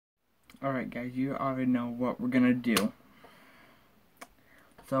Alright guys, you already know what we're gonna do.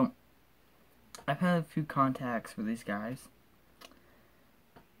 So, I've had a few contacts with these guys,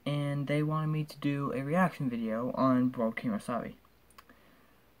 and they wanted me to do a reaction video on Woah Kemosabe.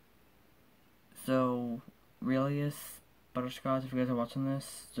 So, Relius, Butterscotch, if you guys are watching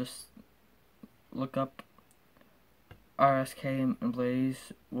this, just look up RSK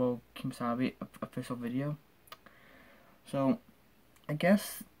Blaze Woah Kemosabe official video. So, I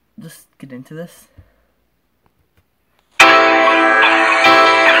guess just get into this.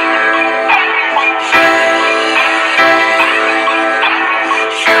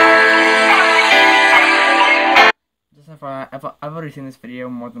 Just FYI, I've already seen this video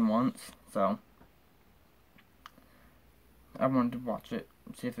more than once, so I wanted to watch it,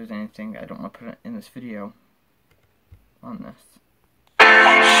 see if there's anything I don't want to put in this video on this.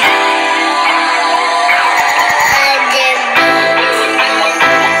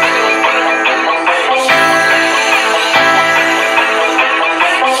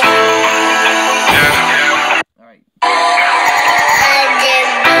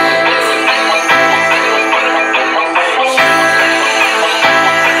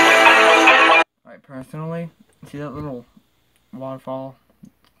 Personally, see that little waterfall?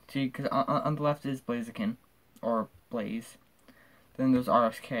 See, because on the left is Blaziken, or Blaze. Then there's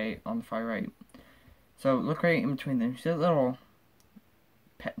RSK on the far right. So look right in between them. See that little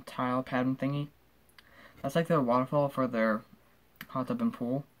tile pattern thingy? That's like their waterfall for their hot tub and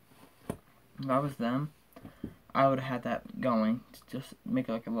pool. If I was them, I would have had that going to just make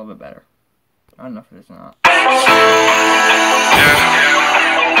it look a little bit better. I don't know if it is or not.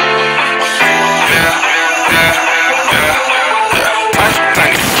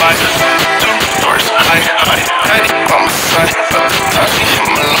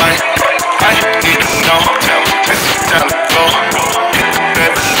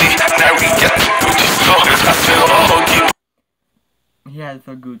 He had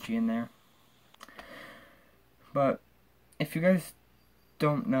the Gucci in there. But if you guys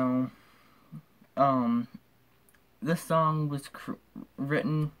don't know, this song was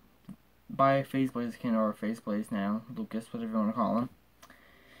written by FaZe Blaze or FaZe Blaze now, Lucas, whatever you want to call him.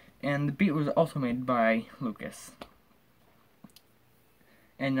 And the beat was also made by Lucas.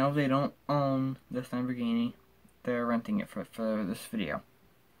 And no, they don't own this Lamborghini. They're renting it for this video.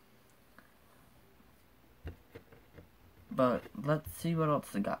 But let's see what else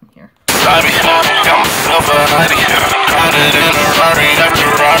they got in here. I'm sorry,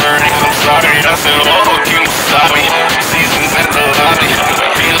 I said, Woah Kemosabe. Seasons in the lobby.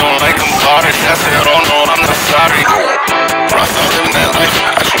 Feeling like I'm sorry. I said, oh no, I'm not sorry. Ross, I'm living that life.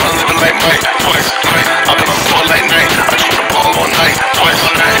 I just wanna live like Mike. Twice, right? I've been on tour like night. I just wanna ball all night. Twice,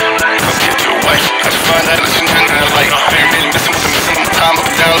 right? Come get your wife. I just find out that you're not in that light. I ain't really missing with the missing all the time.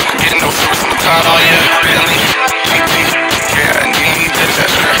 Up and down, getting no service on the time. Oh yeah, Bentley, GT. Yeah, I need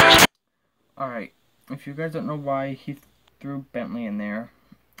that. Alright, if you guys don't know why he threw Bentley in there,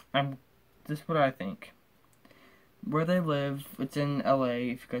 this is what I think. Where they live, it's in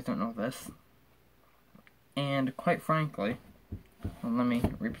LA, if you guys don't know this. And quite frankly, well, let me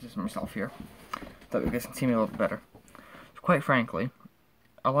reposition myself here, so that you guys can see me a little better. Quite frankly,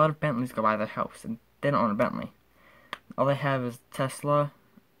 a lot of Bentleys go by their house, and they don't own a Bentley. All they have is Tesla,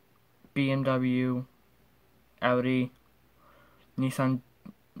 BMW, Audi, Nissan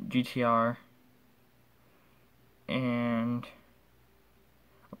GTR, and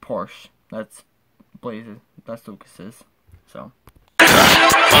a Porsche. That's Blaze's. That's Lucas's. So.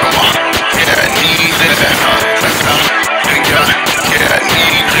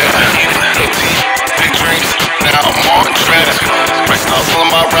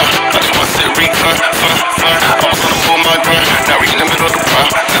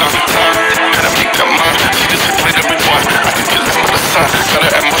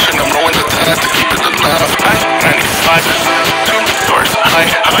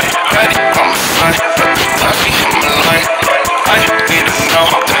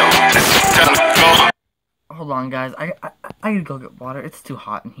 Hold on, guys. I gotta go get water. It's too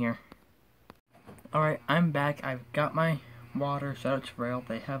hot in here. Alright, I'm back. I've got my water. Shout out to Rail.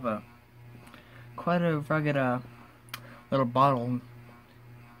 They have quite a rugged little bottle.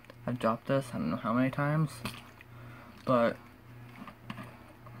 I've dropped this I don't know how many times, but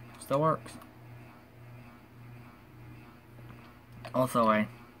still works. Also, I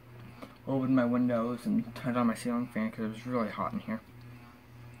opened my windows and turned on my ceiling fan because it was really hot in here.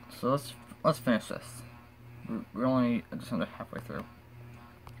 So let's finish this. We're only just under halfway through.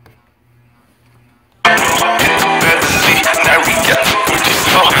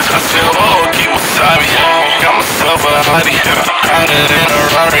 Woah Kemosabe. Got myself a hottie, hotter than a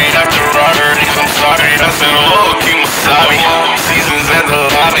Rari after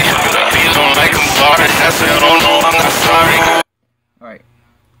I said, oh no, I'm not sorry. Alright.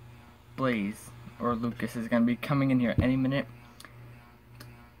 Blaze, or Lucas, is gonna be coming in here any minute.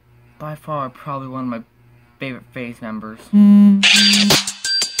 By far, probably one of my favorite FaZe members. Give me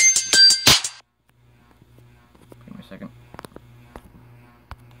a second.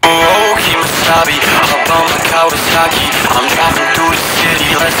 Woah Kemosabe, up on my Kawasaki. I'm driving through the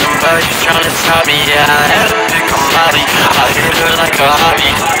city like somebody's trying to stop me. Yeah, I had to pick a Molly, I hit her like a hobby.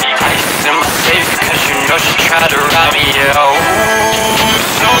 Ice in my safe, cause you know she tried to rob me. Yeah, ooh,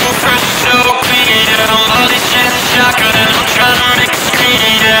 so fresh, so clean. Yeah, Molly shit and shotgun, I'm trying to make a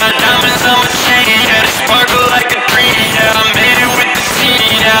screen. Yeah, diamonds on my chain, yeah, they sparkle like a dream. Yeah, I made it with the team,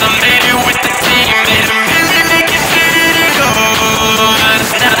 yeah, I made it with the team. Made a million, make it fit and go.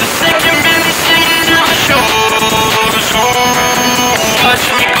 Now the second really singing on my shoulders. Watch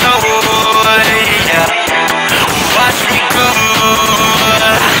me go, yeah. Watch me go.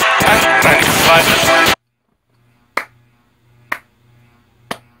 95.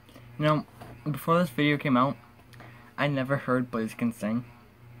 You know, before this video came out, I never heard Blaze can sing.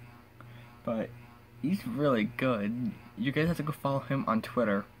 But he's really good. You guys have to go follow him on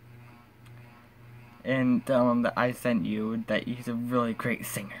Twitter. And tell him that I sent you, that he's a really great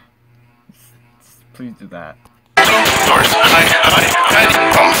singer. Please do that.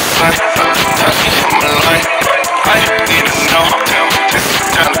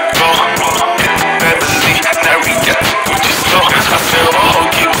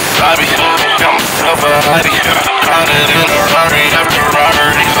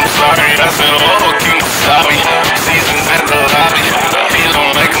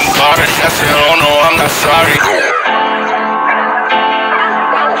 I said, oh no, I'm not sorry.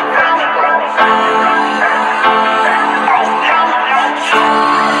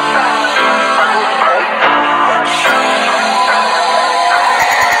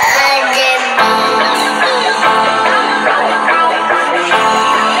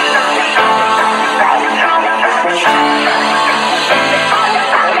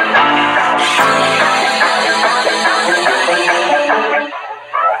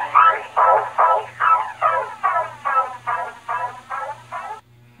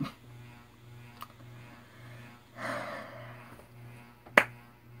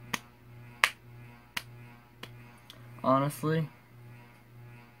 Honestly,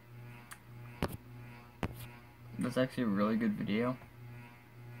 that's actually a really good video.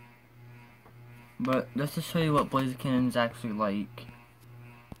 But just to show you what Blaze Cannon is actually like,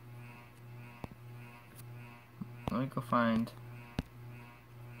 let me go find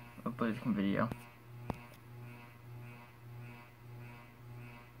a Blaze Cannon video.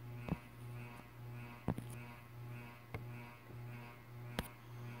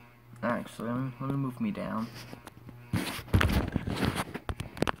 Actually, let me move me down.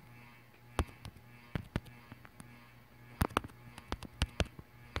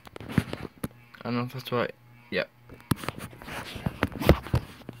 I don't know if that's right. Yep.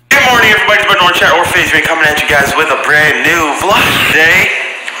 Good morning, everybody. It's Nordan Shat or FaZe Blaze coming at you guys with a brand new vlog today.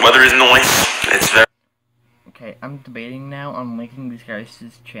 Weather is nice. It's very. Okay, I'm debating now on linking these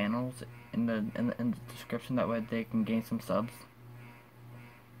guys' channels in the description. That way they can gain some subs.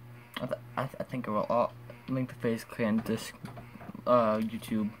 I think I will. I'll link the FaZe Clan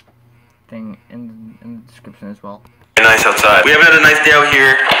YouTube thing in the description as well. Nice outside. We haven't had a nice day out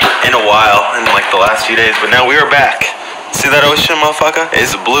here in a while, in like the last few days, but now we are back. See that ocean, motherfucker?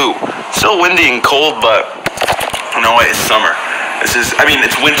 It's blue. Still windy and cold, but you know what? It's summer. It's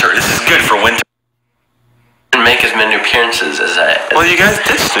winter. This is good for winter. Make as many appearances as I. Well, you guys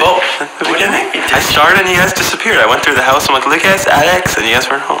ditched me at the beginning. I started and you guys disappeared. I went through the house. I'm like, look guys, Alex, and you guys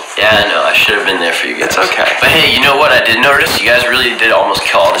weren't home. Yeah, I know. I should have been there for you guys. It's okay. But hey, you know what? I did notice you guys really did almost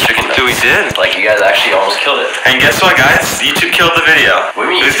kill all the chicken nuggets. Dude, we did. Like you guys actually almost killed it. And guess what, guys? YouTube killed the video. What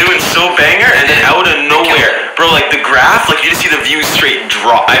do you mean? It was doing so banger, and then out of nowhere, bro, like the graph, like you just see the views straight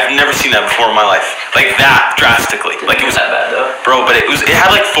drop. I've never seen that before in my life. Like that drastically. Like it was that bad though. Bro, but it had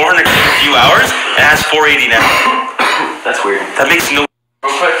like 400 view hours, and it has 480 now. That's weird. That makes no.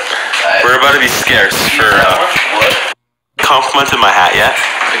 Real quick. We're about to be scarce for What? complimenting my hat, yeah?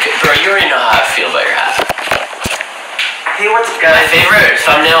 Okay, bro, you already know how I feel about your hat. Hey, what's up, My guys? favorite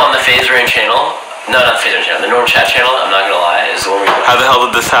thumbnail on the FaZe Rain channel. No, not the FaZe Rain channel. The Nordan Shat channel. I'm not gonna lie, is the one we. How the hell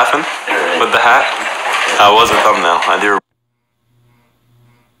did this happen? With the hat? That was a thumbnail. I do.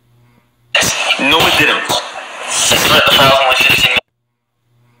 No, it didn't. The file's only 15 minutes.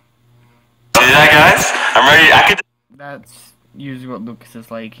 See that, guys? I'm ready. I could. That's usually what Lucas is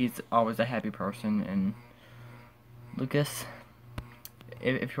like. He's always a happy person. And Lucas,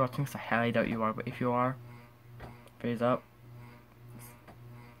 if you're watching this, I highly doubt you are, but if you are, FaZe up.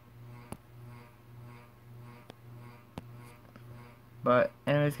 But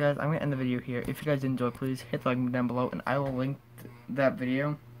anyways, guys, I'm gonna end the video here. If you guys enjoyed, please hit the like button down below, and I will link that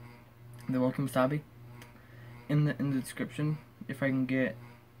video, the Woah Kemosabe, in the description. If I can get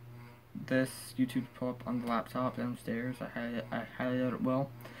this YouTube to pull up on the laptop downstairs, I highly doubt it will,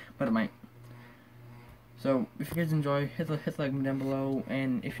 but it might. So if you guys enjoy, hit the like button down below,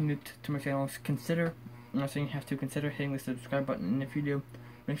 and if you're new to my channel, consider, I'm not saying you have to, consider hitting the subscribe button, and if you do,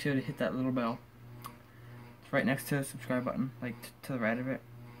 make sure to hit that little bell. It's right next to the subscribe button, like to the right of it,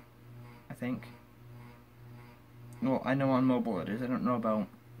 I think. Well, I know on mobile it is. I don't know about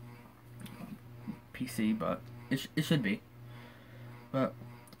PC, but it should be. But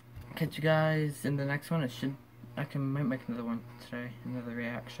catch you guys in the next one. Might make another one today, another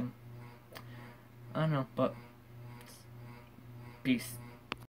reaction. I don't know, but peace.